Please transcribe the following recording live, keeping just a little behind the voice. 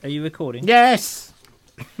Are you recording? Yes.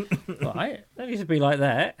 Right. Don't need to be like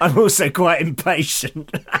that. I'm also quite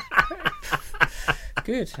impatient.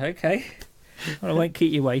 Good. Okay. Well, I won't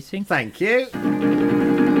keep you waiting. Thank you.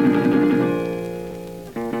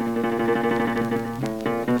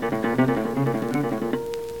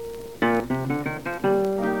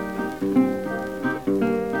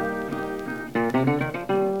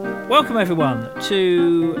 Welcome everyone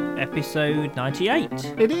to episode 98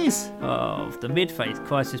 It is. of the Mid-Faith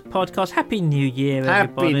Crisis podcast. Happy New Year,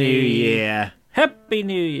 everybody. Happy New Year. Happy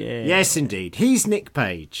New Year. Yes, indeed. He's Nick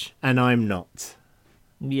Page, and I'm not.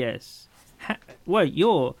 Yes.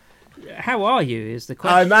 Well, how are you is the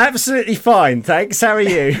question. I'm absolutely fine, thanks. How are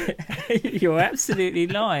you? You're absolutely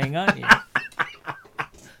lying, aren't you?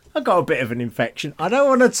 I got a bit of an infection. I don't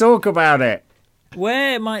want to talk about it.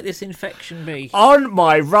 Where might this infection be? On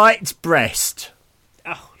my right breast.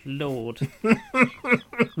 Oh, Lord.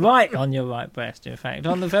 Right on your right breast, in fact.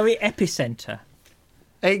 On the very epicentre.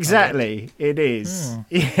 Exactly, it is.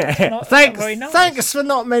 Yeah. not Thanks, very nice. thanks for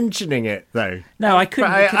not mentioning it, though. No, I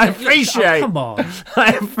couldn't. But I appreciate. Oh, come on.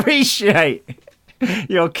 I appreciate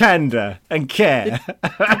your candour and care.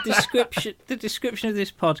 The description of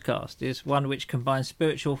this podcast is one which combines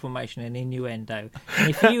spiritual formation and innuendo. And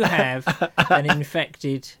if you have an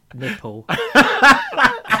infected nipple,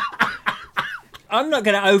 I'm not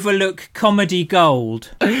going to overlook comedy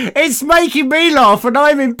gold. It's making me laugh and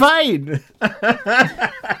I'm in pain.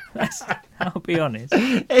 I'll be honest.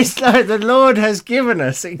 It's like the Lord has given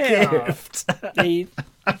us a Yeah. gift.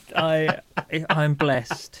 I'm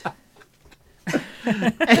blessed.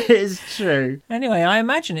 It's true. Anyway, I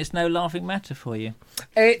imagine it's no laughing matter for you.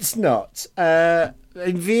 It's not.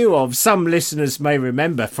 In view of, some listeners may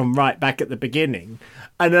remember from right back at the beginning,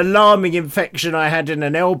 an alarming infection I had in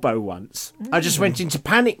an elbow once. I just went into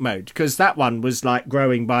panic mode because that one was like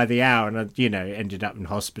growing by the hour, and I, ended up in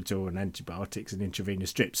hospital and antibiotics and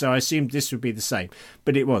intravenous strips. So I assumed this would be the same,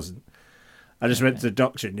 but it wasn't. I just went to the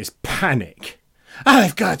doctor in this panic.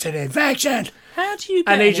 I've got an infection. How do you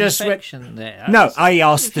get And he an just went- infection there? No, I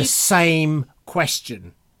asked the same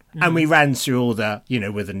question. And we ran through all the,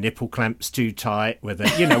 were the nipple clamps too tight? We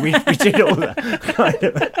did all the kind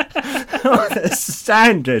of all the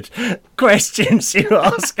standard questions you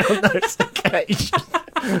ask on those occasions.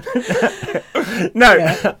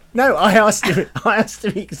 No, I asked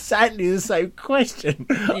him exactly the same question.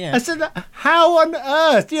 Yeah. I said, how on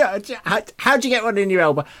earth? How'd you get one in your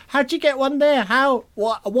elbow? How'd you get one there? How?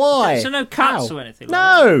 Why? So no cuts How? or anything? No.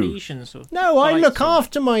 Like that? Lesions or No, I bites look or-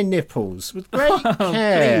 after my nipples with great Oh,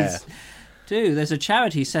 care. please. Do. There's a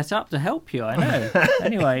charity set up to help you, I know.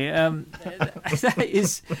 Anyway, that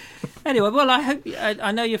is... Anyway, well, I hope...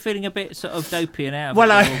 I know you're feeling a bit sort of dopey and out of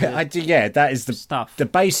Well, it with all I do. Yeah, that is the stuff. the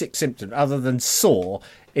basic symptom, other than sore,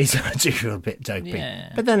 is I do feel a bit dopey.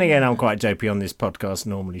 Yeah. But then again, I'm quite dopey on this podcast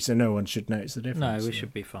normally, so no one should notice the No, difference. we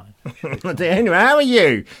should be fine. Anyway, how are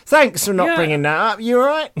you? Thanks for not Yeah. bringing that up. You all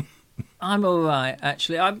right? I'm all right,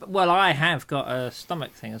 actually. I have got a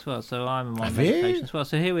stomach thing as well, so I'm on Have you? medication as well.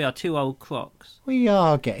 So here we are, two old crocs. We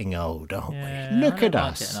are getting old, aren't Yeah, we? Look I at don't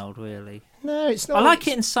like us. getting old, really. No, it's not. I like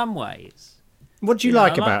it in some ways. What do you Yeah,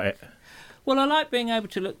 like I like- about it? Well, I like being able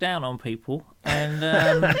to look down on people,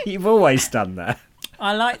 and You've always done that.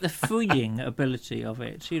 I like the freeing ability of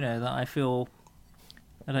it. That I feel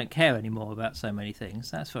I don't care anymore about so many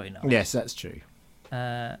things. That's very nice. Yes, that's true.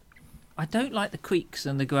 I don't like the creaks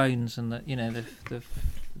and the groans and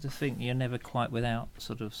the thing you're never quite without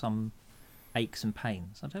sort of some aches and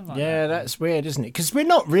pains. I don't like Yeah, that. that's weird, isn't it? Because we're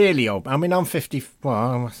not really old. I mean, I'm 50.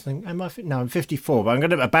 Well, I think I'm 54, but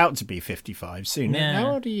I'm about to be 55 soon. Yeah.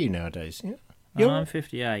 How old are you nowadays? Yeah. I'm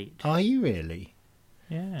 58. Are you really?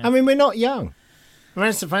 Yeah. I mean, we're not young.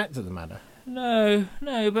 That's the fact of the matter. No,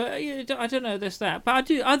 but I don't know. There's that, but I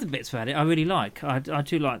do other bits about it. I really like. I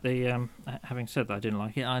do like the. Having said that, I didn't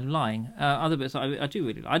like it. I'm lying. Other bits I do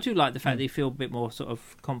really like. I do like the fact that you feel a bit more sort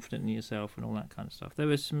of confident in yourself and all that kind of stuff. There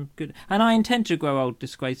was some good, and I intend to grow old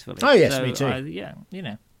disgracefully. Oh, yes, so me too.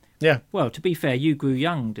 Yeah. Yeah. Well, to be fair, you grew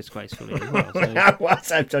young disgracefully as well.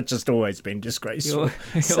 So I've just always been disgraceful.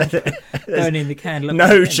 you're burning the candle. at No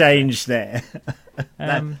both ends. change there.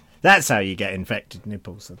 Um, That's how you get infected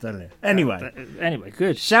nipples, I tell you. Anyway, anyway,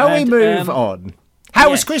 good. shall we And, move on?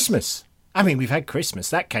 How was yes. Christmas? I mean, we've had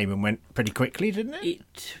Christmas. That came and went pretty quickly, didn't it?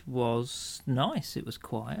 It was nice. It was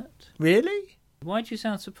quiet. Really? Why do you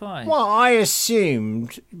sound surprised? Well, I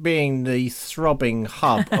assumed, being the throbbing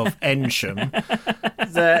hub of Ensham,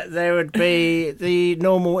 that there would be the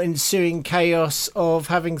normal ensuing chaos of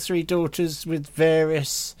having three daughters with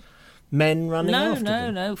various men running after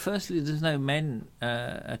them? No. Firstly, there's no men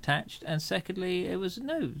attached, and secondly, it was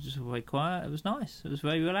very quiet. It was nice. It was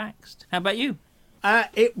very relaxed. How about you?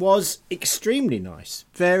 It was extremely nice.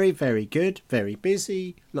 Very, very good. Very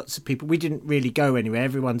busy. Lots of people. We didn't really go anywhere.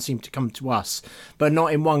 Everyone seemed to come to us, but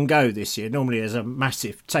not in one go this year. Normally there's a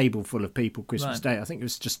massive table full of people Christmas Day. I think it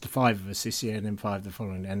was just the 5 of us this year, and then 5 the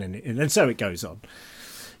following, and so it goes on.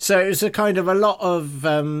 So it was a kind of a lot of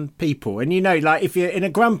people. And, like if you're in a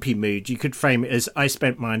grumpy mood, you could frame it as, I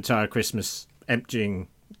spent my entire Christmas emptying,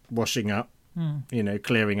 washing up,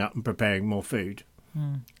 clearing up and preparing more food.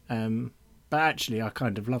 But actually, I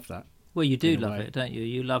kind of love that. Well, you do love it, don't you?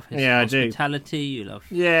 You love his I do. hospitality, you love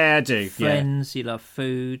I do. friends, you love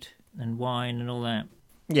food and wine and all that.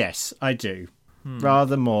 Yes, I do.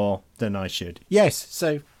 Rather more than I should. Yes,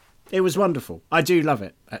 so it was wonderful. I do love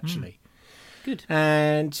it, actually. Good.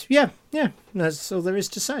 And that's all there is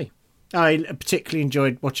to say. I particularly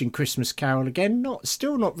enjoyed watching Christmas Carol again.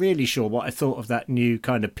 Still not really sure what I thought of that new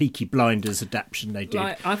kind of Peaky Blinders adaptation they did.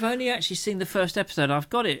 Right, I've only actually seen the first episode. I've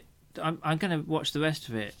got it. I'm going to watch the rest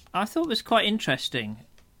of it. I thought it was quite interesting.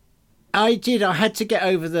 I did. I had to get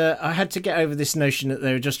over this notion that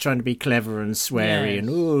they were just trying to be clever and sweary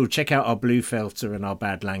and check out our blue filter and our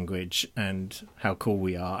bad language and how cool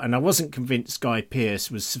we are. And I wasn't convinced Guy Pearce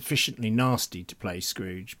was sufficiently nasty to play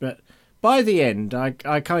Scrooge, but by the end,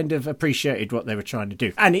 I kind of appreciated what they were trying to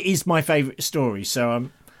do. And it is my favourite story, so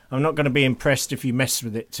I'm not going to be impressed if you mess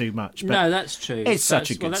with it too much. But no, that's true. It's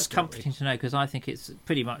such a good that's story. comforting to know, because I think it's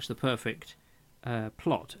pretty much the perfect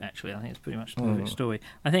plot, actually. I think it's pretty much the perfect story.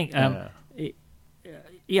 I think, I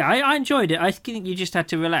enjoyed it. I think you just had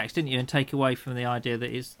to relax, didn't you, and take away from the idea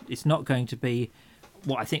that it's not going to be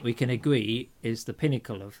what I think we can agree is the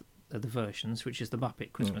pinnacle of the versions, which is the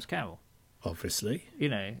Muppet Christmas Carol. Obviously.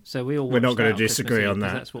 So we're not going to disagree on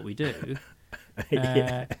that. That's what we do.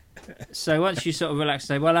 So once you sort of relax and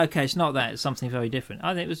say, well, okay, it's not that, it's something very different.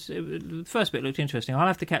 I think the first bit looked interesting. I'll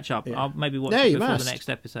have to catch up. I'll maybe watch it before the next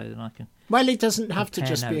episode, and I can. Well, it doesn't have to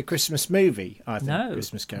just be a Christmas movie, I think, no,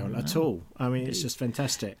 Christmas Carol, at all. I mean, it's just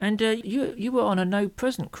fantastic. And you were on a no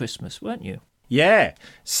present Christmas, weren't you? Yeah,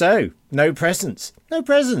 so no presents.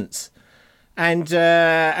 And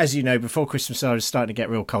as you know, before Christmas I was starting to get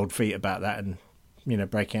real cold feet about that, and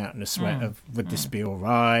breaking out in a sweat of would this be all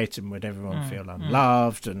right, and would everyone feel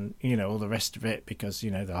unloved, and all the rest of it, because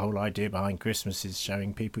the whole idea behind Christmas is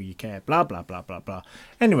showing people you care, blah blah blah blah blah.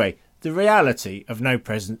 Anyway, the reality of no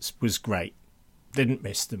presents was great. Didn't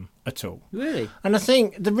miss them at all. Really? And I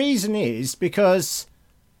think the reason is because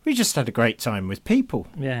we just had a great time with people.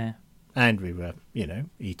 Yeah. And we were,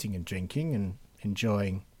 eating and drinking and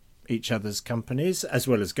enjoying each other's companies, as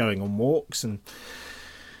well as going on walks and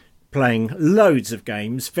playing loads of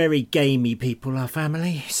games. Very gamey people, our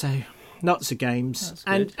family, so lots of games.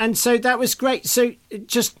 And so that was great. So we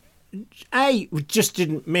just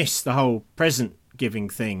didn't miss the whole present giving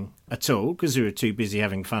thing at all, because we were too busy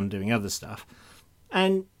having fun doing other stuff.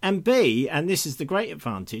 And B, and this is the great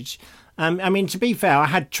advantage, I mean, to be fair, I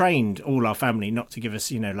had trained all our family not to give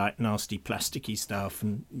us, like nasty plasticky stuff,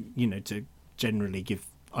 and, to generally give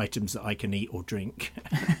items that I can eat or drink.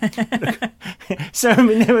 So, I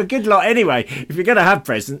mean, they were a good lot anyway, if you're going to have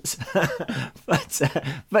presents.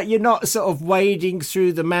 But you're not sort of wading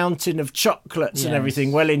through the mountain of chocolates and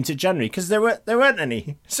everything well into January, because there weren't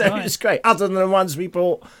any. So It was great, other than the ones we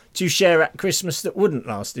bought to share at Christmas that wouldn't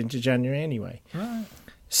last into January anyway. Right.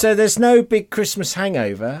 So there's no big Christmas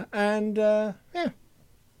hangover, and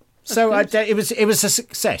So it was a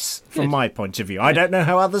success from my point of view. I don't know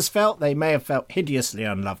how others felt. They may have felt hideously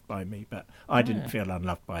unloved by me, but I didn't feel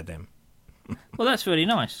unloved by them. Well, that's really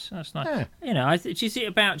nice. That's nice. Yeah. Do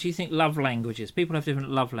you think love languages? People have different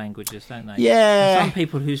love languages, don't they? Yeah. And some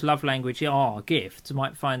people whose love language are gifts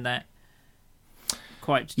might find that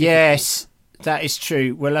quite difficult. Yes, that is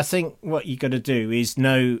true. Well, I think what you got to do is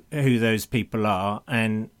know who those people are,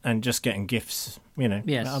 and just getting gifts,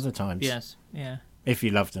 at other times. Yes, yeah. If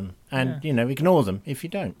you love them, and ignore them if you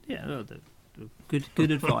don't. Yeah, well,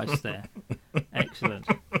 good advice there. Excellent.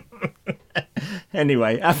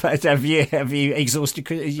 Anyway, have you exhausted?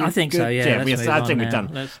 I think so. Yeah, I think we're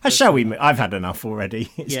done. Shall we? I've had enough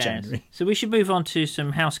already. It's January, so we should move on to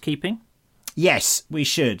some housekeeping. Yes, we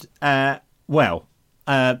should.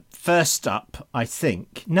 First up, I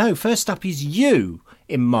think. No, first up is you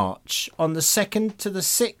in March, on the 2nd to the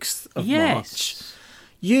 6th of March.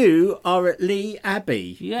 You are at Lee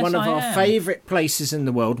Abbey, one of our favourite places in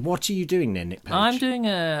the world. What are you doing there, Nick Page? I'm doing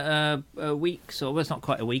a week, well, it's not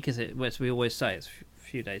quite a week, is it? As we always say, it's a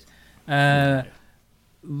few days.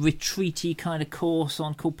 Retreaty kind of course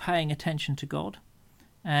called Paying Attention to God.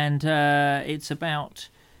 And it's about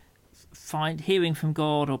hearing from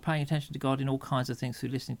God or paying attention to God in all kinds of things, through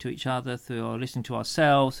listening to each other, through or listening to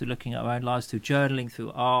ourselves, through looking at our own lives, through journaling,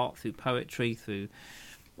 through art, through poetry, through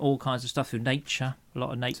all kinds of stuff, through nature. A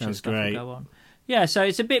lot of nature Sounds stuff great. will go on. Yeah, so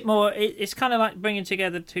it's a bit more. It's kind of like bringing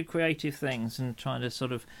together two creative things and trying to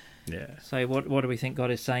sort of say what do we think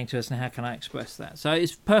God is saying to us and how can I express that. So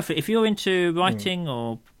it's perfect if you're into writing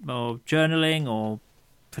or journaling or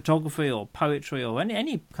photography or poetry or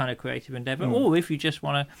any kind of creative endeavour, or if you just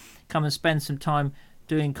want to come and spend some time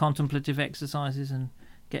doing contemplative exercises and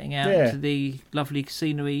getting out into the lovely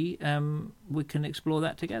scenery, we can explore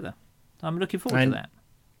that together. I'm looking forward to that.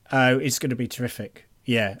 Oh, it's going to be terrific.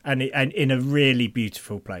 Yeah, and in a really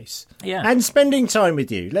beautiful place. Yeah. And spending time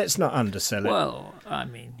with you. Let's not undersell it. Well, I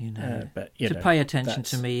mean, but, to pay attention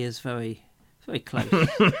to me is very, very close.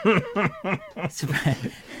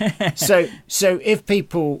 So if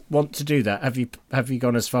people want to do that, have you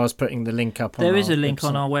gone as far as putting the link up on There is a link website?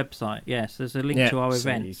 on our website, yes. There's a link to our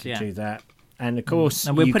events. So you can do that. And of course,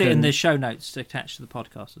 and we'll put it in the show notes attached to the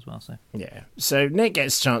podcast as well. So so Nick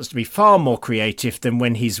gets a chance to be far more creative than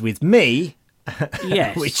when he's with me.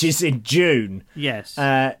 Yes. Which is in June. Yes.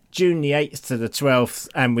 June the 8th to the 12th,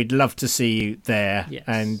 and we'd love to see you there. Yes.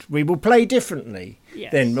 And we will play differently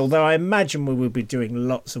Yes. then, although I imagine we will be doing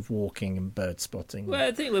lots of walking and bird spotting. Well,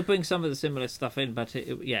 I think we'll bring some of the similar stuff in, but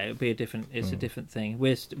it'll be a different. It's a different thing.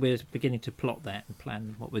 We're beginning to plot that and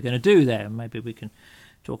plan what we're going to do there, and maybe we can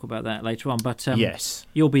talk about that later on. But yes,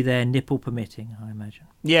 you'll be there, nipple permitting, I imagine.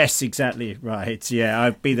 Yes, exactly right. Yeah,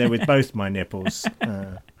 I'll be there with both my nipples,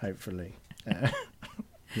 hopefully.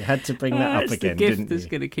 You had to bring that up again, didn't you? It's the gift that's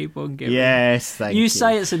going to keep on giving. Yes, thank you. You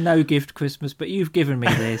say it's a no-gift Christmas, but you've given me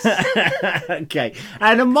this. Okay.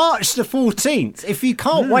 And on March the 14th, if you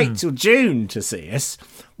can't wait till June to see us,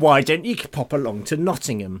 why don't you pop along to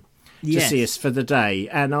Nottingham to see us for the day?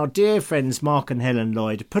 And our dear friends Mark and Helen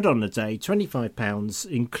Lloyd put on a day, £25,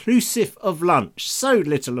 inclusive of lunch. So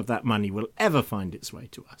little of that money will ever find its way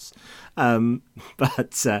to us.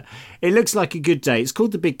 But it looks like a good day. It's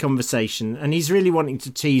called The Big Conversation, and he's really wanting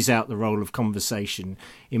to tease out the role of conversation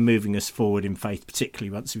in moving us forward in faith, particularly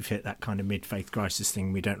once we've hit that kind of mid-faith crisis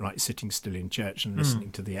thing. We don't like sitting still in church and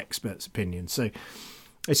listening to the experts' opinions. So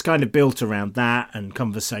it's kind of built around that and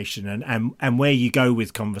conversation and where you go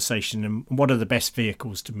with conversation and what are the best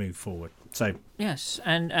vehicles to move forward. So yes,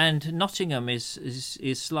 and Nottingham is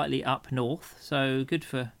slightly up north, so good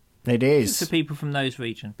for it is good for people from those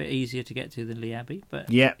regions. A bit easier to get to than Lee Abbey,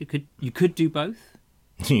 but yeah, you could do both.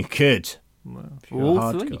 You could. Well,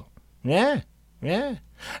 all three. Yeah.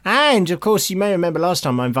 And, of course, you may remember last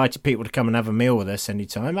time I invited people to come and have a meal with us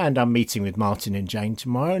anytime, and I'm meeting with Martin and Jane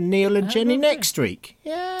tomorrow, and Neil and Jenny next week.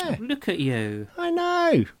 Yeah. Look at you. I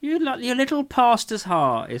know. Your little pastor's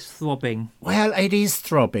heart is throbbing. Well, it is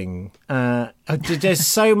throbbing. There's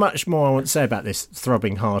so much more I want to say about this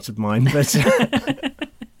throbbing heart of mine, but...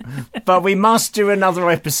 But we must do another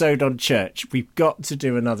episode on church. We've got to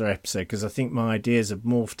do another episode because I think my ideas have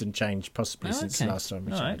morphed and changed possibly since the last time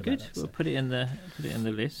we chatted about good. that, We'll put it in the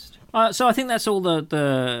list. So I think that's all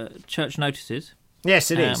the church notices.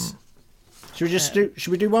 Yes, it is. Should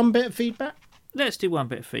we do one bit of feedback? Let's do one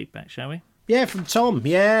bit of feedback, shall we? Yeah, from Tom.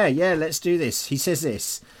 Yeah, let's do this. He says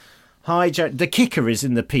this. Hi, Joe. The kicker is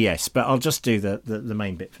in the PS, but I'll just do the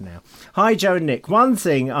main bit for now. Hi, Joe and Nick. One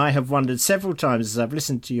thing I have wondered several times as I've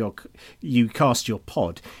listened to you cast your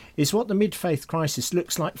pod is what the mid-faith crisis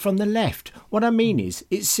looks like from the left. What I mean is,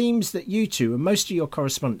 it seems that you two and most of your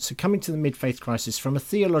correspondents are coming to the mid-faith crisis from a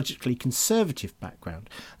theologically conservative background.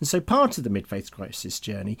 And so part of the mid-faith crisis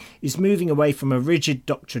journey is moving away from a rigid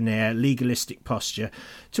doctrinaire, legalistic posture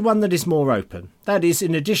to one that is more open. That is,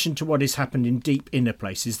 in addition to what has happened in deep inner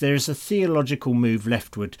places, there is a theological move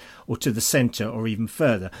leftward or to the centre or even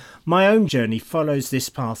further. My own journey follows this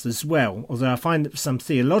path as well, although I find that for some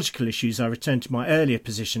theological issues I return to my earlier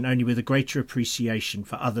position only with a greater appreciation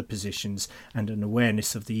for other positions and an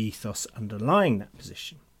awareness of the ethos underlying that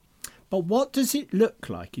position. But what does it look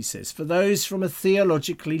like, he says, for those from a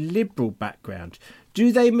theologically liberal background?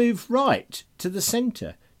 Do they move right to the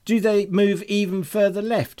centre? Do they move even further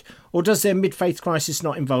left? Or does their mid-faith crisis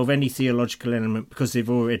not involve any theological element because they're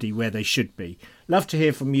already where they should be? Love to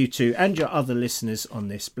hear from you two and your other listeners on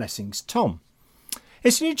this. Blessings, Tom.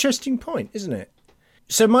 It's an interesting point, isn't it?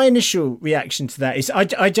 So my initial reaction to that is I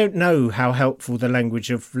don't know how helpful the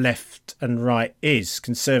language of left and right is,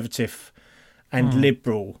 conservative and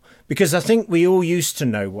liberal, because I think we all used to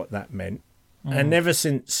know what that meant. And ever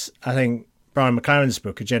since, I think, Brian McLaren's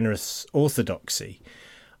book, A Generous Orthodoxy,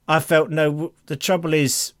 I felt, no, the trouble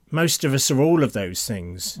is most of us are all of those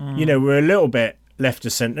things. You know, we're a little bit left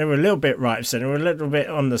of centre, a little bit right of centre, a little bit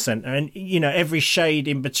on the centre, and, every shade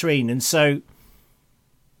in between. And so,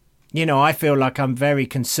 I feel like I'm very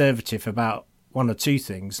conservative about one or two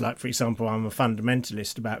things. Like, for example, I'm a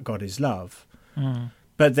fundamentalist about God is love.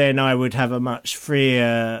 But then I would have a much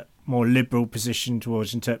freer, more liberal position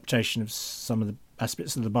towards interpretation of some of the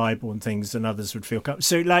aspects of the Bible and things than others would feel comfortable.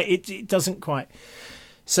 So, like, it doesn't quite...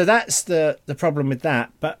 So that's the problem with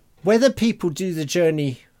that. But whether people do the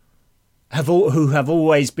journey who have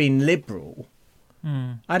always been liberal,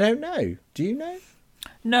 I don't know. Do you know?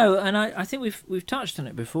 No, and I think we've touched on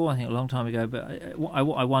it before, I think a long time ago, but what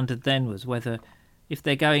I wondered then was whether if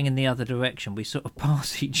they're going in the other direction, we sort of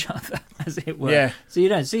pass each other, as it were. Yeah. So you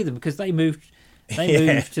don't see them because they moved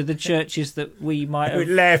to the churches that we might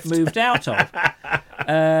have moved out of.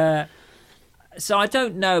 So I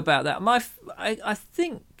don't know about that. I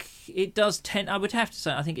think it does tend, I would have to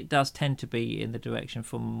say, I think it does tend to be in the direction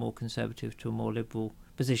from a more conservative to a more liberal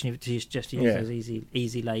position, if it's just use those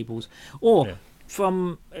easy labels. Or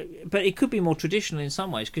but it could be more traditional in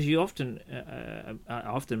some ways, because you often I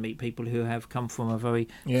often meet people who have come from a very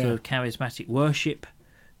sort of charismatic worship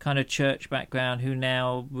kind of church background who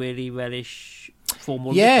now really relish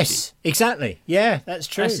formal liturgy. Yes, exactly. Yeah, that's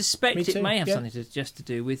true. I suspect it may have something to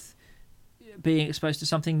do with being exposed to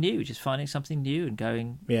something new, just finding something new and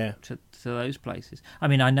going to those places. I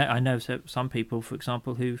mean, I know some people, for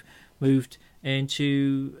example, who've moved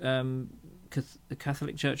into the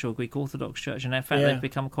Catholic Church or Greek Orthodox Church, and in fact they've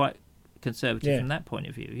become quite conservative from that point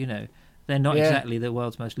of view. They're not exactly the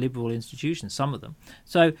world's most liberal institutions, some of them.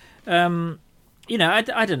 So, I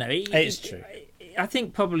don't know. It's true. I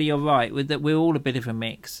think probably you're right with that. We're all a bit of a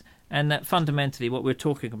mix, and that fundamentally what we're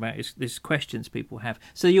talking about is questions people have.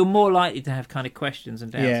 So you're more likely to have kind of questions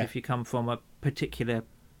and doubts if you come from a particular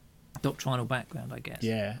doctrinal background, I guess.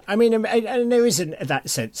 Yeah, I mean, and there isn't that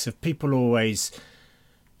sense of people always,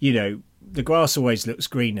 the grass always looks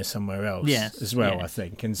greener somewhere else as well, I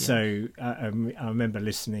think. And so I remember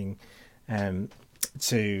listening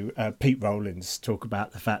to Pete Rowlands talk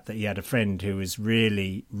about the fact that he had a friend who was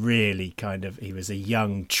really, really he was a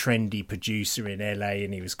young, trendy producer in LA,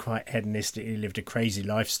 and he was quite hedonistic. He lived a crazy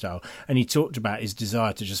lifestyle. And he talked about his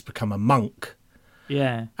desire to just become a monk.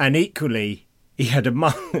 Yeah. And equally, he had a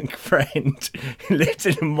monk friend who lived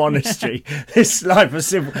in a monastery, this life of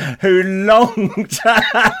civil, who longed to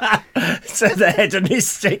the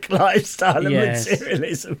hedonistic lifestyle of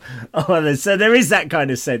materialism. So there is that kind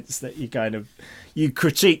of sense that you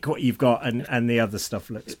critique what you've got and the other stuff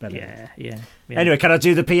looks better. Yeah. Anyway, can I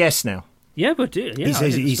do the PS now? Yeah, but do it. Yeah, he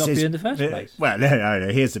says, you in the first place. Well, no.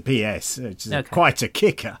 Here's the PS. It's quite a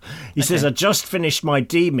kicker. He says, I just finished my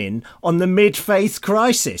DMin on the mid-faith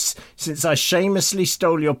crisis. Since I shamelessly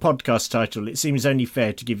stole your podcast title, it seems only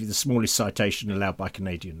fair to give you the smallest citation allowed by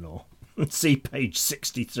Canadian law. See page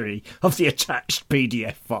 63 of the attached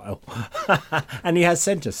PDF file. And he has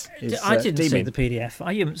sent us his I didn't see the PDF.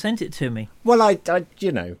 You haven't sent it to me. Well,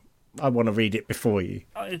 I want to read it before you.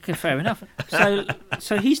 Okay, fair enough.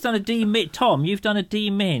 So he's done a D-min. Tom, you've done a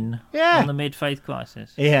D-min on the mid-faith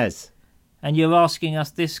crisis. He has. And you're asking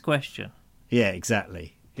us this question. Yeah,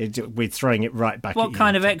 exactly. We're throwing it right back at you. What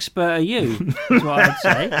kind of expert are you, is what I'd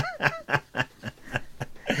say.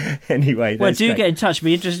 Anyway, well, do get in touch.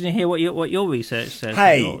 Be interested to hear what your research says.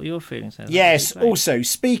 Hey, your feelings. Yes. Also,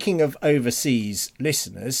 speaking of overseas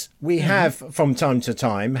listeners, we have from time to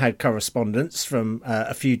time had correspondence from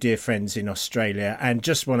a few dear friends in Australia, and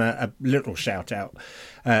just want a little shout out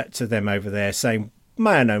to them over there, saying,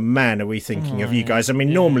 man, oh man, are we thinking of you guys? I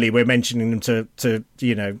mean, normally we're mentioning them to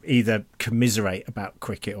either commiserate about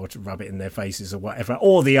cricket or to rub it in their faces or whatever,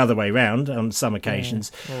 or the other way round on some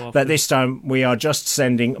occasions. But this time we are just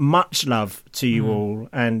sending much love to you all,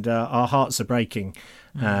 and our hearts are breaking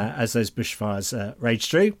as those bushfires rage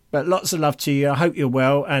through. But lots of love to you. I hope you're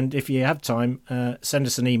well, and if you have time, send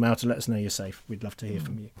us an email to let us know you're safe. We'd love to hear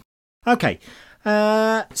from you. Okay,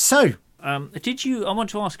 so I want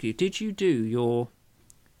to ask you, did you do your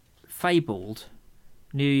fabled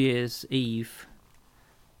New Year's Eve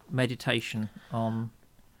meditation on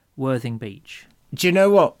Worthing Beach? Do you know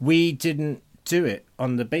what? We didn't do it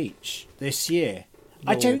on the beach this year.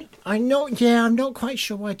 Lord. I'm not quite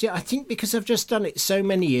sure why I did. I think because I've just done it so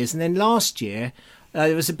many years, and then last year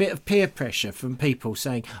there was a bit of peer pressure from people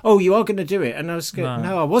saying, "Oh, you are going to do it," and I was going,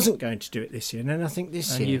 "No, I wasn't going to do it this year." And then I think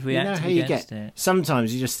this year, you've reacted how you against get. it.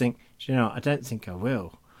 Sometimes you just think, I don't think I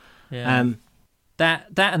will. Yeah.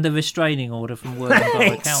 That and the restraining order from Worthing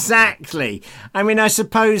Borough Council. Exactly. I mean, I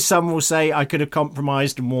suppose some will say I could have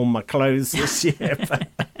compromised and worn my clothes this year. But...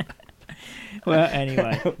 Well,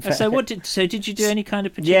 anyway. So did you do any kind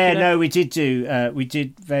of particular? Yeah, no, we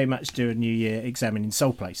did very much do a New Year examining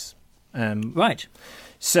Soul Place. Right.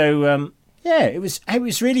 So yeah, it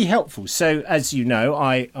was really helpful. So as you know,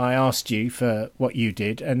 I asked you for what you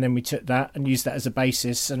did, and then we took that and used that as a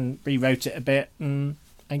basis and rewrote it a bit and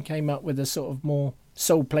came up with a sort of more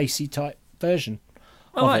Soul Placey type version.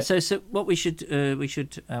 All right. So what we should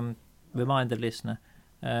remind the listener.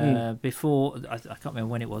 Before I can't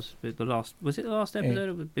remember when it was. The last episode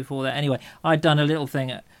or before that? Anyway, I'd done a little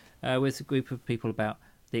thing with a group of people about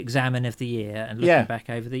the examine of the year and looking back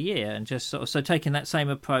over the year, and just sort of taking that same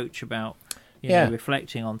approach about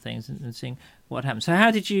reflecting on things and seeing what happened. So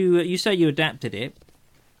how did you say you adapted it?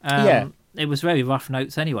 It was very rough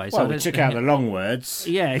notes anyway. Well, we took out the long words.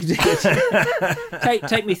 Yeah.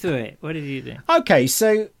 Take me through it. What did you do? Okay,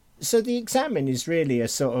 so the examine is really a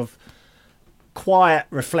sort of quiet,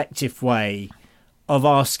 reflective way of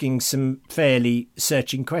asking some fairly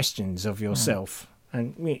searching questions of yourself,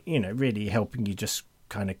 and really helping you just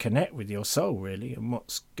kind of connect with your soul, really, and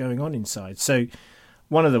what's going on inside. So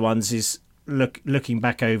one of the ones is looking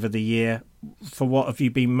back over the year, for what have you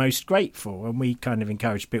been most grateful? And we kind of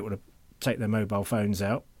encourage people to take their mobile phones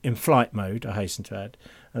out in flight mode, I hasten to add,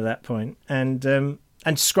 at that point, and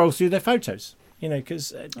scroll through their photos,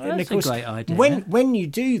 because that's a great idea. When you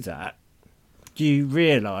do that, you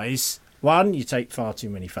realise, one, you take far too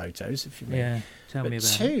many photos, if you mean. Yeah, tell me about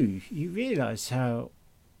it. Two, you realise how,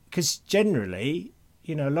 because generally,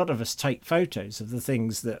 a lot of us take photos of the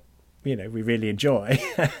things that, we really enjoy,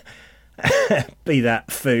 be that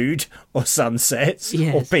food or sunsets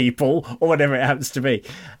or people or whatever it happens to be.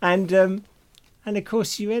 And of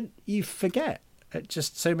course, you forget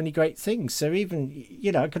just so many great things. So even,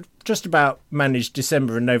 I could just about manage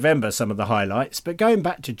December and November, some of the highlights, but going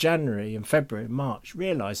back to January and February and March,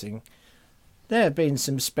 realising there have been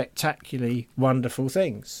some spectacularly wonderful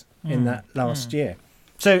things in that last year.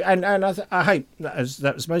 So, and I hope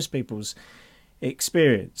that was most people's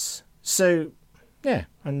experience. So, yeah,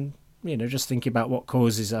 and, just thinking about what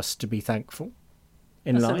causes us to be thankful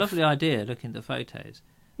in life. That's a lovely idea, looking at the photos.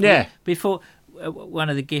 Yeah. Before, one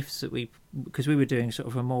of the gifts that because we were doing sort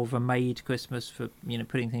of more of a made Christmas for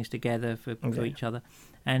putting things together for each other,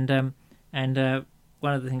 and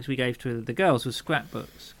one of the things we gave to the girls was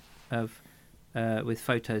scrapbooks of with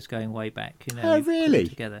photos going way back. Oh, really?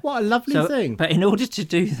 Together. What a lovely thing! But in order to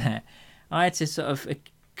do that, I had to sort of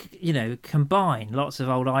combine lots of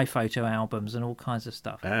old iPhoto albums and all kinds of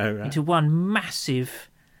stuff into one massive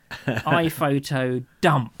iPhoto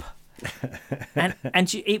dump. and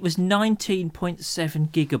it was 19.7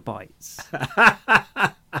 gigabytes.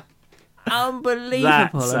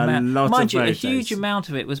 Unbelievable. That's a lot Mind of you, photos. a huge amount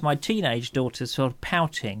of it was my teenage daughter sort of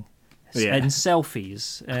pouting and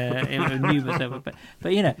selfies.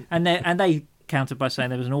 But and they countered by saying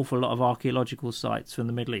there was an awful lot of archaeological sites from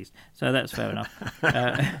the Middle East, so that's fair enough.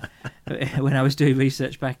 When I was doing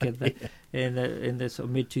research back in the sort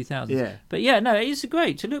of mid 2000s, but it's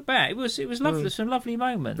great to look back. It was lovely, some lovely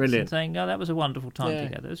moments. Brilliant. And saying, that was a wonderful time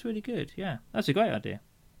together. It was really good. Yeah, that's a great idea.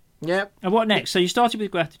 Yeah. And what next? So you started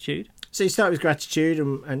with gratitude. So you start with gratitude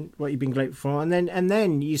and what you've been grateful for, and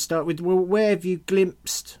then you start with, well, where have you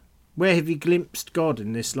glimpsed God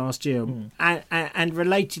in this last year? And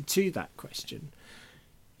related to that question,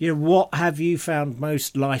 what have you found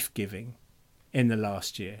most life-giving in the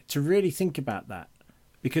last year? To really think about that,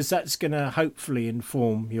 because that's going to hopefully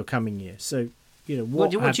inform your coming year. So,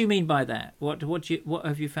 what do you mean by that? What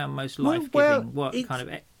have you found most life-giving? What kind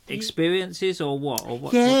of experiences or what? Or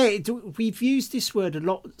what? Yeah, we've used this word a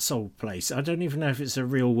lot, Soul Place. I don't even know if it's a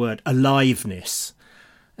real word. Aliveness.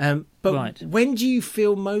 But when do you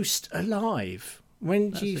feel most alive?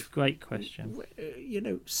 That's a great question.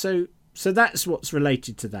 So that's what's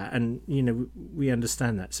related to that, and we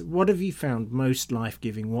understand that. So what have you found most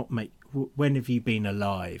life-giving? When have you been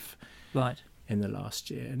alive? Right. In the last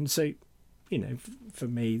year, and so for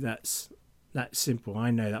me that's simple.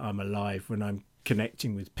 I know that I'm alive when I'm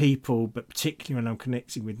connecting with people, but particularly when I'm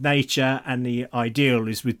connecting with nature, and the ideal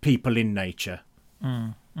is with people in nature.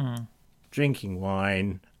 Drinking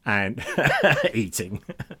wine and eating.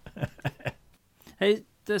 Hey,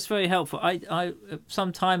 that's very helpful. I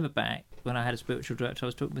some time back, when I had a spiritual director, I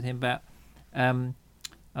was talking with him about.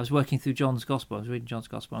 I was working through John's Gospel. I was reading John's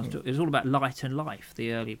Gospel. It was all about light and life,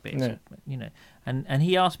 the early bits, And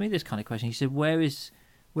he asked me this kind of question. He said, "Where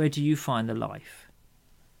do you find the life?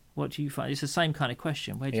 What do you find?" It's the same kind of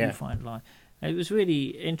question. Where do you find life? It was really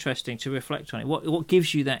interesting to reflect on it. What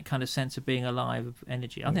gives you that kind of sense of being alive, of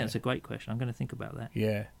energy? I think that's a great question. I'm going to think about that.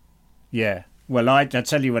 Yeah. Well, I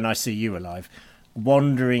tell you, when I see you alive,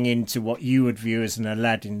 wandering into what you would view as an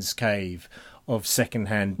Aladdin's cave, of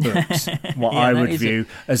second-hand books, what Yeah, I that would is view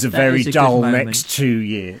as a that very is a good dull moment. next 2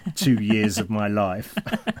 years of my life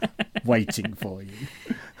waiting for you.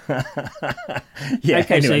 Yeah.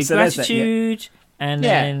 Okay, anyway, so there's that, yeah. gratitude, and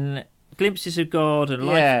Yeah. then glimpses of God, and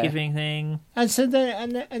Yeah. life-giving thing. And so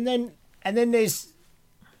then there's,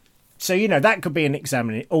 so that could be an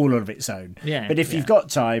exam all of its own. Yeah, But if yeah. you've got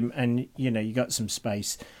time and you got some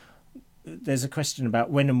space, there's a question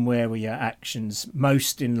about when and where were your actions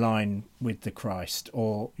most in line with the Christ,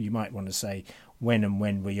 or you might want to say when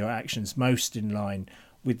were your actions most in line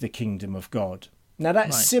with the kingdom of God. Now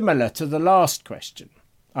that's Right. similar to the last question,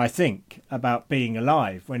 I think, about being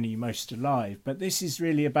alive. When are you most alive? But this is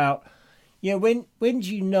really about, when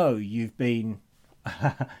do you know you've been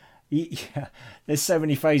yeah, there's so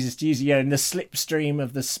many phrases to use, in the slipstream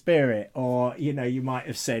of the spirit, or you might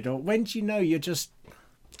have said, or when do you know you're just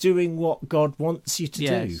doing what God wants you to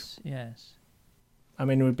do? Yes. I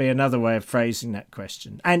mean, it would be another way of phrasing that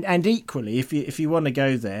question. And equally, if you want to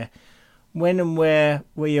go there, when and where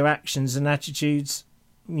were your actions and attitudes,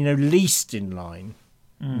 least in line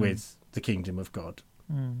with the kingdom of God?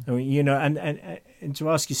 I mean, and to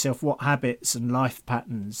ask yourself, what habits and life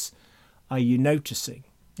patterns are you noticing?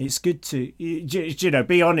 It's good to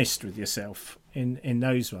be honest with yourself in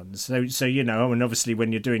those ones. So and obviously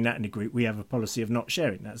when you're doing that in a group, we have a policy of not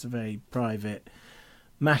sharing. That's a very private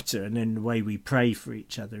matter. And then the way we pray for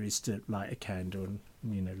each other is to light a candle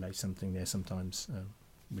and lay something there sometimes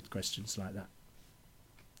with questions like that.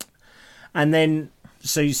 And then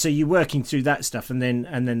so you're working through that stuff, and then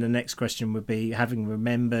the next question would be, having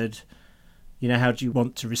remembered, how do you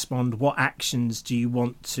want to respond? What actions do you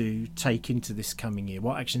want to take into this coming year?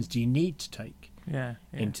 What actions do you need to take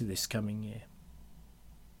into this coming year?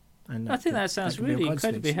 And I think that sounds really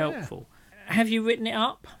incredibly helpful. Have you written it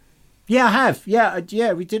up? Yeah, I have.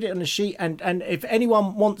 Yeah, we did it on a sheet. And if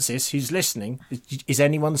anyone wants this, who's listening, is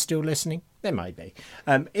anyone still listening? There may be.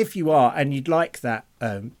 If you are, and you'd like that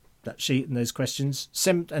sheet and those questions,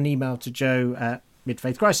 send an email to Joe at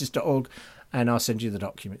midfaithcrisis.org, and I'll send you the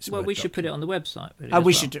documents. Well, we should put it on the website.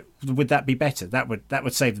 Really, should. Would that be better? That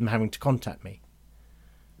would save them having to contact me.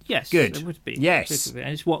 Yes, good. It would be. Yes, and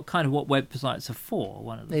it's what websites are for.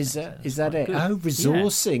 One of the is that it? Good. Oh,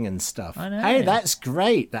 resourcing and stuff. I know. Hey, that's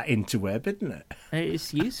great. That interweb, isn't it?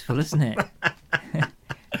 It's useful, isn't it?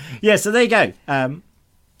 Yeah. So there you go.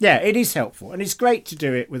 Yeah, it is helpful, and it's great to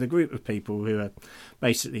do it with a group of people who are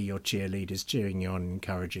basically your cheerleaders, cheering you on,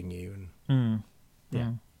 encouraging you, and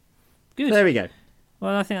yeah. Good. So there we go.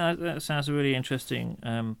 Well, I think that sounds a really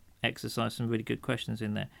interesting exercise. Some really good questions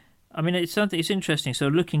in there. I mean, it's interesting. So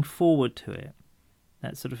looking forward to it,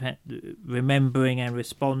 that sort of remembering and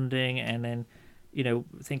responding, and then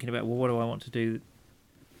thinking about, well, what do I want to do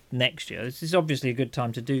next year? This is obviously a good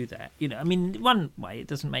time to do that. I mean, one way it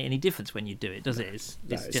doesn't make any difference when you do it, does it? It's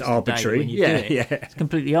just arbitrary. A day when you do it. Yeah. It's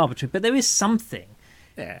completely arbitrary. But there is something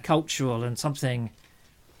cultural and something,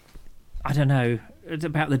 I don't know,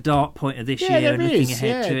 about the dark point of this year and looking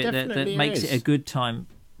ahead to it that makes it a good time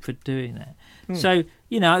for doing that. So,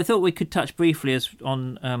 I thought we could touch briefly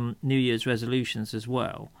on New Year's resolutions as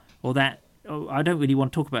well, I don't really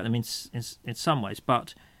want to talk about them in some ways,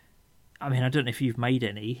 but I mean, I don't know if you've made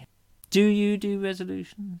any. Do you do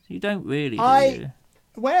resolutions? You don't really, do you?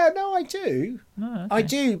 Well, no, I do. Oh, okay. I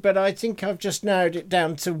do, but I think I've just narrowed it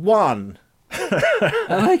down to one.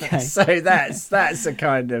 Oh, okay. So that's a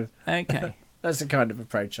kind of Okay. That's the kind of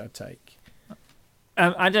approach I take.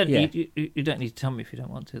 I don't. Yeah. You don't need to tell me if you don't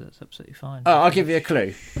want to. That's absolutely fine. Oh, I'll give you a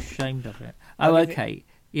clue. Ashamed of it. Oh, okay.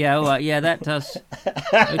 Yeah. All right. Yeah, that does.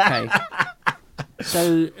 Okay.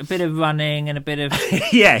 So a bit of running and a bit of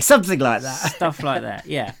Yeah, something like that. stuff like that.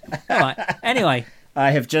 Yeah. All right. Anyway,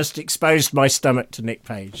 I have just exposed my stomach to Nick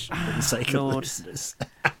Page for the sake of Lord. listeners.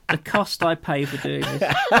 the cost I pay for doing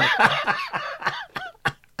this.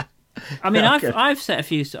 I mean, I've set a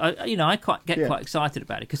few. I get quite excited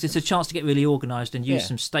about it because it's a chance to get really organised and use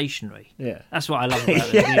some stationery. Yeah. That's what I love about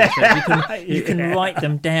it. You can write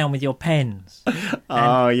them down with your pens.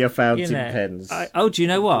 Your fountain pens. Do you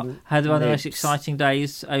know what? One of the most exciting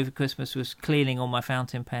days over Christmas was cleaning all my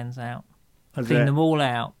fountain pens out. Clean them all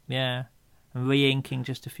out, yeah. And re-inking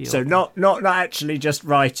just a few. So not actually just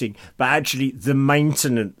writing, but actually the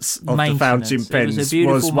maintenance of the fountain pens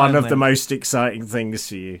was one of the most exciting things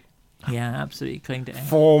for you. Yeah, absolutely cleaned it out.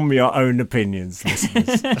 Form your own opinions,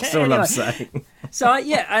 listeners. That's all I'm saying. So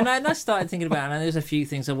I started thinking about it, and there's a few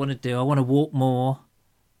things I want to do. I want to walk more,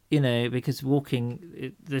 because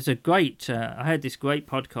walking. There's a great. I heard this great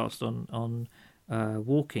podcast on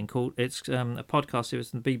walking called. It's a podcast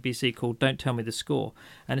series on the BBC called "Don't Tell Me the Score,"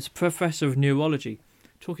 and it's a professor of neurology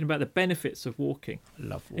talking about the benefits of walking.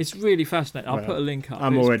 Love walking. It's really fascinating. I'll Well, put a link up.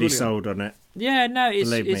 I'm It's already brilliant. sold on it. Yeah, no,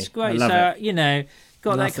 Believe me, it's I great. love So it. you know,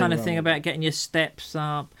 got that Nothing kind of wrong thing with about getting your steps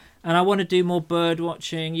up. And I want to do more bird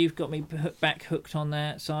watching. You've got me back hooked on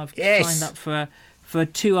that. So I've Yes. signed up for a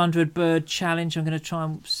 200 bird challenge. I'm going to try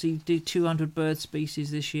and do 200 bird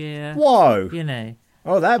species this year. Whoa! You know,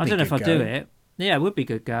 Oh, that'd I be don't know good if I'll do going. it. Yeah, it would be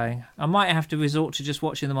good going. I might have to resort to just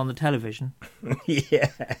watching them on the television, Yeah.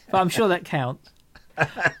 but I'm sure that counts.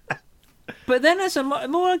 But then, as the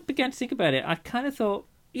more I began to think about it, I kind of thought,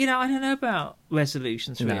 I don't know about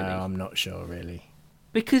resolutions really, No, I'm not sure really.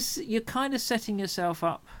 because you're kind of setting yourself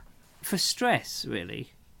up for stress,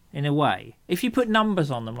 really, in a way. If you put numbers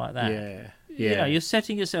on them like that, Yeah. you're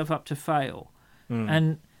setting yourself up to fail,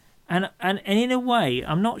 and in a way,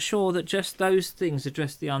 I'm not sure that just those things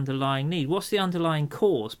address the underlying need. What's the underlying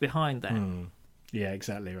cause behind that? Yeah,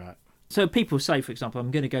 exactly right. So people say, for example,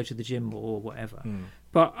 I'm going to go to the gym more or whatever,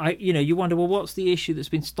 but you wonder, well, what's the issue that's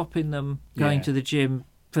been stopping them going Yeah. to the gym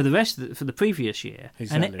for the previous year,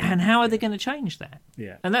 Exactly. and how are they going to change that?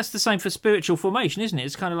 Yeah. And that's the same for spiritual formation, isn't it?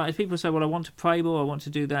 It's kind of like if people say, well, I want to pray more, I want to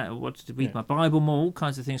do that, I want to read my Bible more, all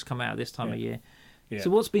kinds of things come out this time of year. Yeah. So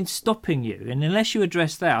what's been stopping you? And unless you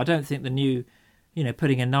address that, I don't think the new,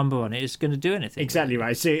 putting a number on it is going to do anything. Exactly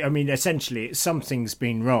right. So, I mean, essentially, it's something's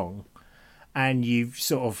been wrong, and you've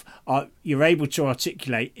sort of you're able to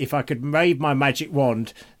articulate. If I could wave my magic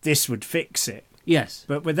wand, this would fix it. Yes.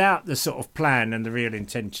 But without the sort of plan and the real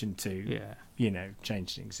intention to, Yeah.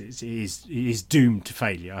 change things, it is doomed to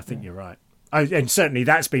failure. I think you're right. And certainly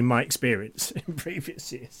that's been my experience in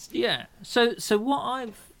previous years. Yeah. So what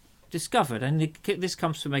I've discovered, and this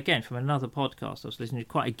comes from another podcast I was listening to,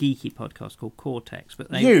 quite a geeky podcast called Cortex.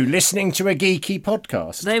 But You listening to a geeky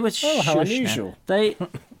podcast? they were how shush now. unusual.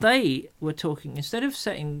 They were talking, instead of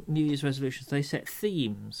setting New Year's resolutions, they set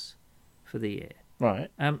themes for the year. Right.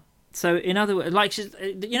 So in other words, like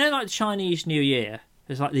like Chinese New Year.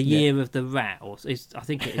 It's like the year of the rat, I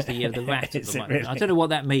think it is the year of the rat at Is the it moment. really? I don't know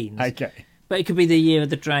what that means. Okay. But it could be the year of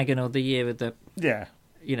the dragon or the year of the, Yeah.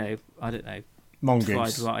 I don't know,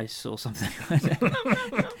 Mongoose. fried rice or something.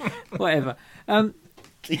 Whatever.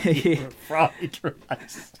 Fried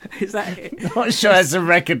rice. Is that it? Not sure it's a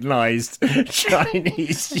recognised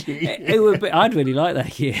Chinese year. It would be. I'd really like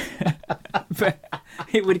that year, but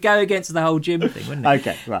it would go against the whole gym thing, wouldn't it?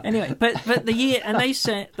 Okay, right. Anyway, but the year, and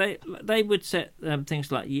they would set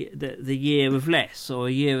things like the year of less or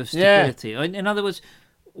a year of stability. In other words,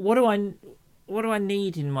 what do I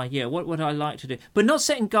need in my year? What would I like to do? But not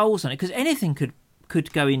setting goals on it, because anything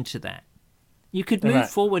could go into that. You could move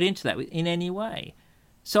forward into that in any way.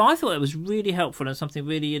 So I thought it was really helpful and something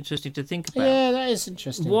really interesting to think about. Yeah, that is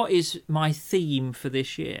interesting. What is my theme for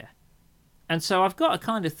this year? And so I've got a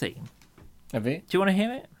kind of theme. Have you? Do you want to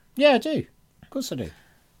hear it? Yeah, I do. Of course I do.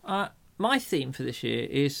 My theme for this year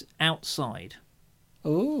is outside.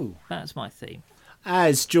 Ooh. That's my theme.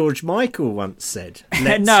 As George Michael once said,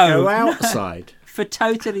 let's No. go outside. For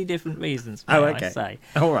totally different reasons, may Oh, okay. I say.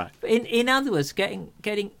 All right. In other words, getting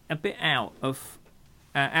a bit out of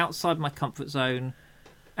outside my comfort zone,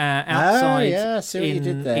 outside yeah, I see what you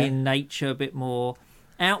did there. in nature a bit more,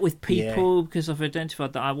 out with people, because I've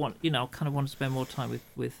identified that I want, I kind of want to spend more time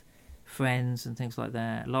with friends and things like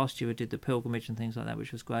that. Last year I did the pilgrimage and things like that,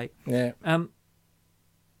 which was great. Yeah.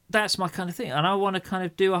 That's my kind of thing, and I want to kind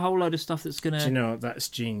of do a whole load of stuff that's going Do you to know what? That's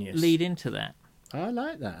genius. lead into that. I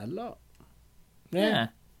like that a lot. Yeah.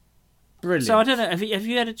 Brilliant. So I don't know. Have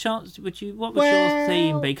you had a chance? What would your Well,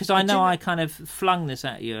 theme be? Because I I know didn't- I kind of flung this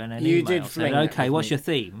at you in an You email. did saying, fling that okay, with what's me. your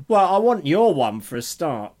theme? Well, I want your one for a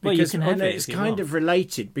start. Well, you Because can have it it's if you kind want. of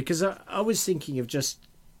related, because I was thinking of just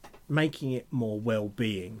making it more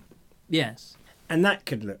well-being. Yes. And that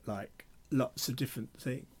could look like lots of different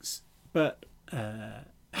things. But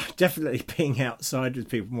definitely being outside with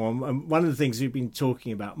people more. And one of the things we've been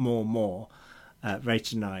talking about more and more,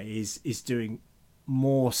 Rachel and I, is doing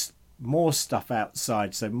more stuff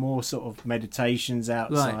outside. So more sort of meditations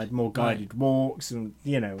outside, Right, more guided walks, and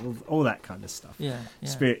all that kind of stuff. Yeah.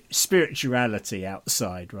 Spirituality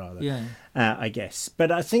outside, rather. Yeah. I guess.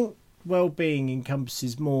 But I think well-being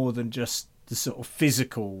encompasses more than just the sort of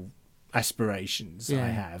physical aspirations I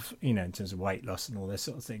have, in terms of weight loss and all those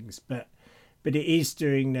sort of things. But it is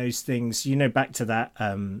doing those things, back to that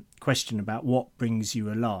question about what brings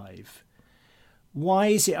you alive. Why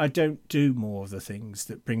is it I don't do more of the things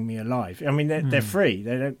that bring me alive? I mean, they're free.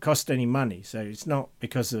 They don't cost any money. So it's not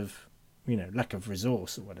because of, lack of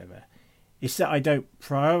resource or whatever. It's that I don't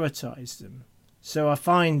prioritise them. So I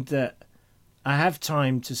find that I have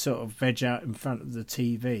time to sort of veg out in front of the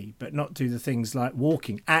TV, but not do the things like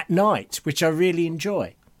walking at night, which I really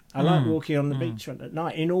enjoy. I like walking on the beachfront at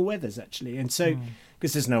night in all weathers, actually, and so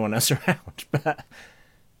because there's no one else around.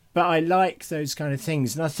 But I like those kind of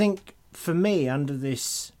things, and I think for me, under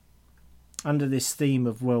this theme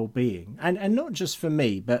of well-being, and not just for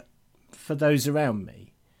me, but for those around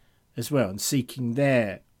me as well, and seeking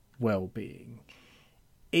their well-being,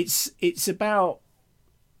 it's about,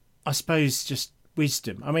 I suppose, just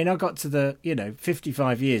wisdom. I mean, I got to the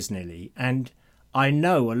 55 years nearly, and I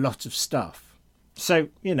know a lot of stuff. So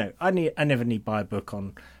I never need to buy a book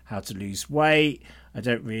on how to lose weight. I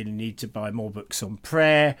don't really need to buy more books on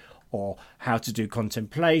prayer or how to do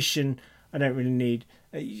contemplation. I don't really need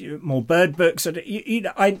more bird books.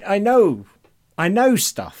 I know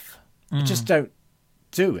stuff. I just don't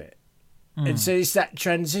do it. And so it's that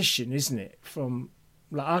transition, isn't it? From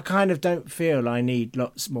I kind of don't feel I need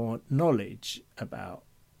lots more knowledge about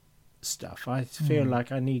stuff. I feel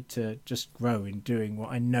like I need to just grow in doing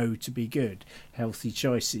what I know to be good, healthy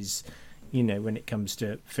choices, when it comes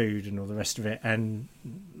to food and all the rest of it, and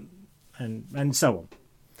so on.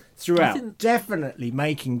 Throughout, definitely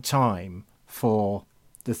making time for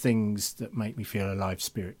the things that make me feel alive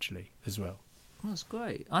spiritually as well. That's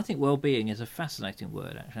great. I think well-being is a fascinating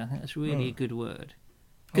word, actually. I think that's really a good word.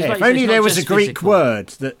 Yeah, if only there was a Greek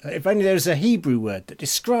word if only there was a Hebrew word that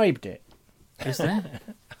described it. Is there?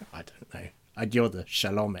 I don't know. You're the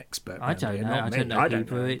shalom expert. I don't know. I don't know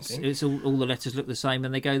Hebrew. It's all the letters look the same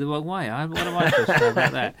and they go the wrong way. What am I supposed to know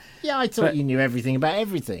about that? Yeah, I thought you knew everything about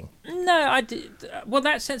everything. No, I did. Well,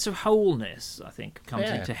 that sense of wholeness, I think, comes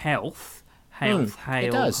into health.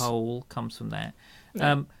 Whole comes from that.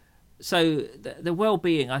 Yeah. So the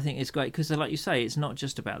well-being, I think, is great because, like you say, it's not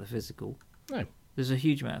just about the physical. No. There's a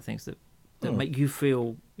huge amount of things that make you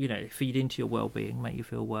feel, feed into your well-being, make you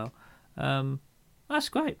feel well. That's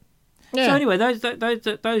great. Yeah. So anyway, those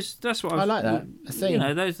that's what I like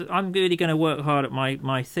that. I'm really going to work hard at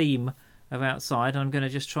my theme of outside. I'm going to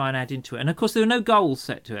just try and add into it. And of course, there are no goals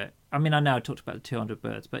set to it. I mean, I know I talked about the 200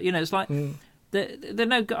 birds, but it's like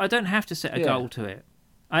I don't have to set a goal to it.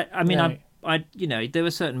 I mean, there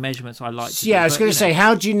are certain measurements I like to do. I was going to say,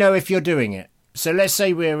 how do you know if you're doing it? So let's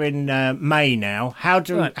say we're in May now. How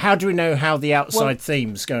do we know how the outside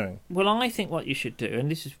theme's going? Well, I think what you should do, and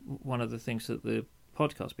this is one of the things that the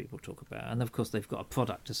podcast people talk about, and of course they've got a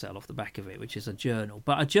product to sell off the back of it, which is a journal.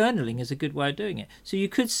 But a journaling is a good way of doing it. So you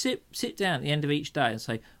could sit down at the end of each day and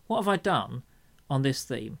say, what have I done on this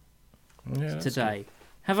theme today?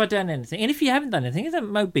 Have I done anything? And if you haven't done anything, it's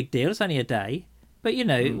no big deal. It's only a day. But,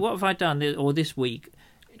 what have I done or this week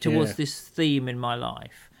towards this theme in my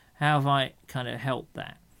life? How have I kind of helped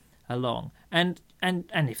that along? And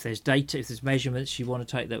if there's data, if there's measurements you want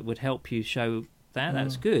to take that would help you show that,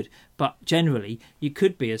 that's good. But generally, you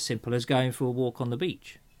could be as simple as going for a walk on the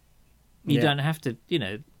beach. You don't have to,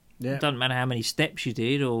 it doesn't matter how many steps you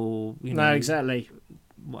did or, No, exactly.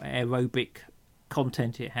 What aerobic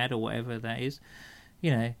content it had or whatever that is,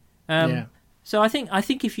 So I think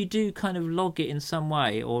if you do kind of log it in some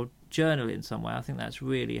way or journal it in some way, I think that's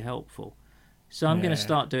really helpful. So I'm going to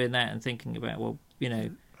start doing that and thinking about,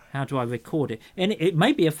 how do I record it? And it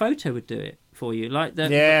maybe a photo would do it for you. Like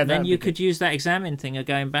then you could use that examine thing of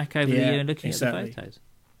going back over the year and looking at the photos.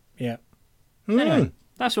 Yeah. Anyway,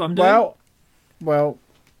 that's what I'm doing. Well,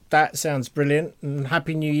 that sounds brilliant. And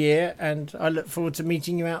Happy New Year. And I look forward to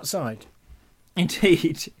meeting you outside.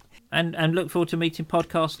 Indeed. And look forward to meeting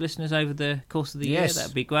podcast listeners over the course of the year.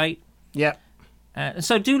 That'd be great. Yeah.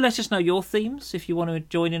 So do let us know your themes if you want to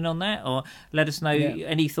join in on that, or let us know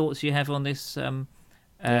any thoughts you have on this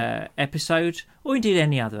episode, or indeed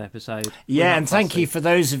any other episode. Yeah, and thank you for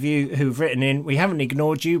those of you who've written in. We haven't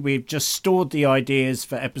ignored you. We've just stored the ideas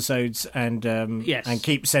for episodes and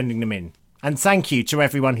keep sending them in. And thank you to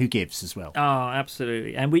everyone who gives as well. Oh,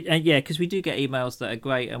 absolutely. And because we do get emails that are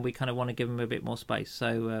great, and we kind of want to give them a bit more space.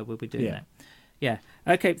 So we'll be doing that. Yeah.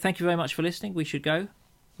 Okay. Thank you very much for listening. We should go.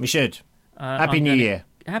 We should. Happy New Year.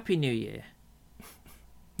 Happy New Year.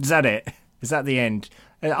 Is that it? Is that the end?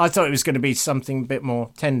 I thought it was going to be something a bit more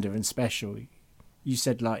tender and special. You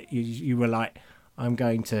said you were like, I'm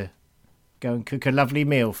going to go and cook a lovely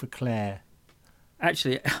meal for Claire.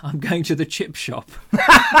 Actually, I'm going to the chip shop.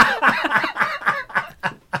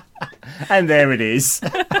 And there it is.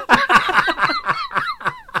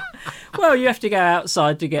 Well, you have to go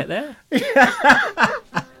outside to get there.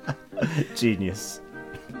 Genius.